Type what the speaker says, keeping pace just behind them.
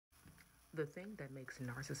The thing that makes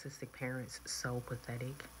narcissistic parents so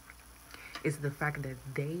pathetic is the fact that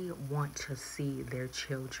they want to see their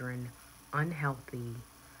children unhealthy,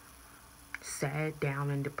 sad,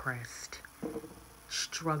 down, and depressed,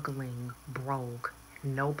 struggling, broke,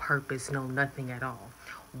 no purpose, no nothing at all.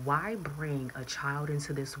 Why bring a child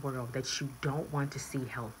into this world that you don't want to see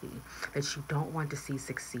healthy, that you don't want to see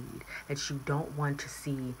succeed, that you don't want to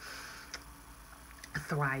see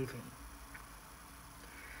thriving?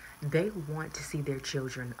 They want to see their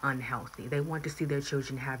children unhealthy. They want to see their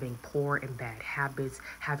children having poor and bad habits,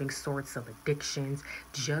 having sorts of addictions,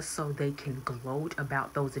 just so they can gloat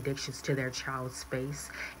about those addictions to their child's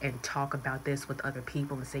face and talk about this with other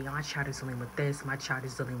people and say, my child is dealing with this, my child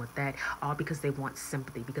is dealing with that, all because they want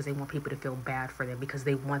sympathy, because they want people to feel bad for them, because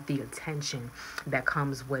they want the attention that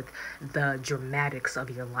comes with the dramatics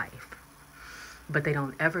of your life. But they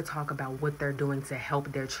don't ever talk about what they're doing to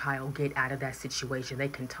help their child get out of that situation. They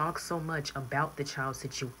can talk so much about the child's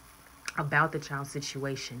situation,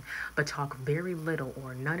 but talk very little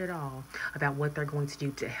or none at all about what they're going to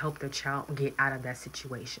do to help their child get out of that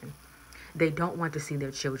situation. They don't want to see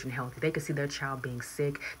their children healthy. They can see their child being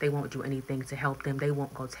sick. They won't do anything to help them. They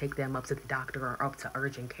won't go take them up to the doctor or up to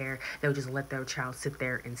urgent care. They'll just let their child sit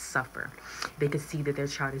there and suffer. They can see that their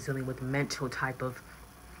child is dealing with mental type of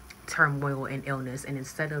turmoil and illness, and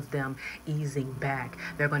instead of them easing back,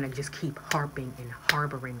 they're going to just keep harping and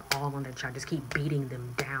harboring all on their child, just keep beating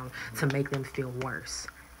them down to make them feel worse.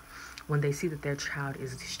 When they see that their child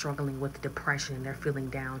is struggling with depression and they're feeling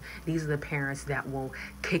down, these are the parents that will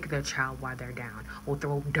kick their child while they're down, will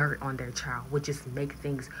throw dirt on their child, will just make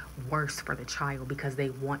things worse for the child because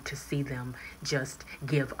they want to see them just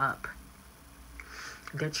give up.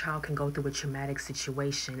 Their child can go through a traumatic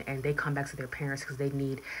situation and they come back to their parents because they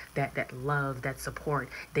need that love, that support.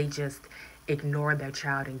 They just ignore their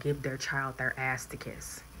child and give their child their ass to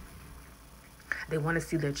kiss. They want to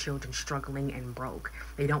see their children struggling and broke.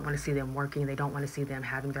 They don't want to see them working. They don't want to see them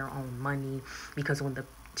having their own money, because when the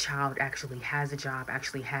child actually has a job,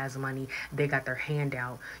 actually has money, they got their hand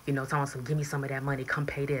out, telling them, give me some of that money, come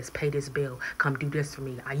pay this bill, come do this for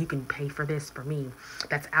me, you can pay for this for me.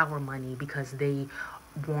 That's our money, because they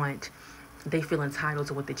feel entitled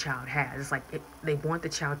to what the child has. It's like they want the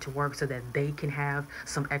child to work so that they can have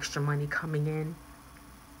some extra money coming in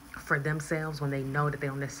for themselves when they know that they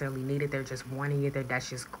don't necessarily need it. They're just wanting it. That's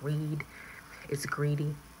just greed. It's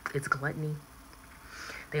greedy. It's gluttony.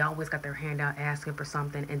 They always got their hand out asking for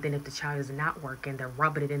something, and then if the child is not working, they're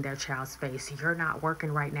rubbing it in their child's face. You're not working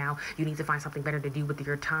right now. You need to find something better to do with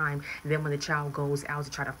your time. And then when the child goes out to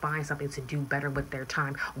try to find something to do better with their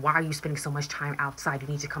time, why are you spending so much time outside? You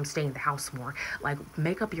need to come stay in the house more. Like,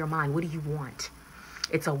 make up your mind. What do you want?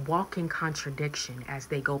 It's a walking contradiction as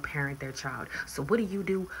they go parent their child. So what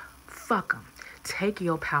do? Fuck them. Take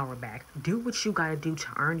your power back. Do what you gotta do to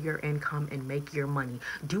earn your income and make your money.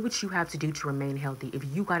 Do what you have to do to remain healthy. If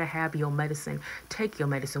you gotta have your medicine, take your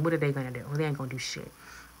medicine. What are they gonna do? They ain't gonna do shit.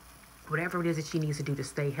 Whatever it is that she needs to do to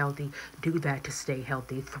stay healthy, do that to stay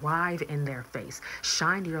healthy. Thrive in their face.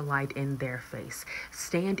 Shine your light in their face.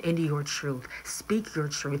 Stand into your truth. Speak your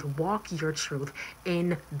truth. Walk your truth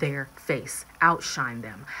in their face. Outshine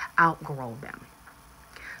them. Outgrow them.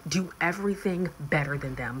 Do everything better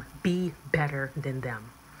than them. Be better than them.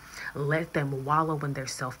 Let them wallow in their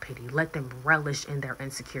self-pity. Let them relish in their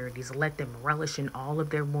insecurities. Let them relish in all of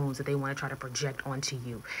their wounds that they want to try to project onto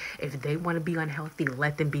you. If they want to be unhealthy,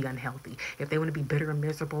 let them be unhealthy. If they want to be bitter and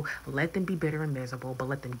miserable, let them be bitter and miserable, but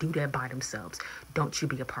let them do that by themselves. Don't you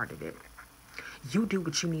be a part of it. You do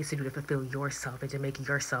what you need to do to fulfill yourself and to make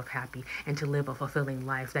yourself happy and to live a fulfilling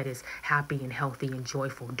life that is happy and healthy and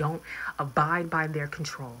joyful. Don't abide by their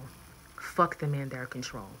control. Fuck them in their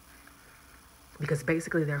control. Because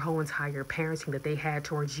basically their whole entire parenting that they had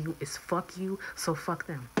towards you is fuck you, so fuck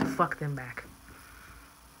them. Fuck them back.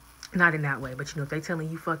 Not in that way, but if they telling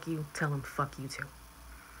you fuck you, tell them fuck you too.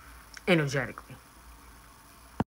 Energetically.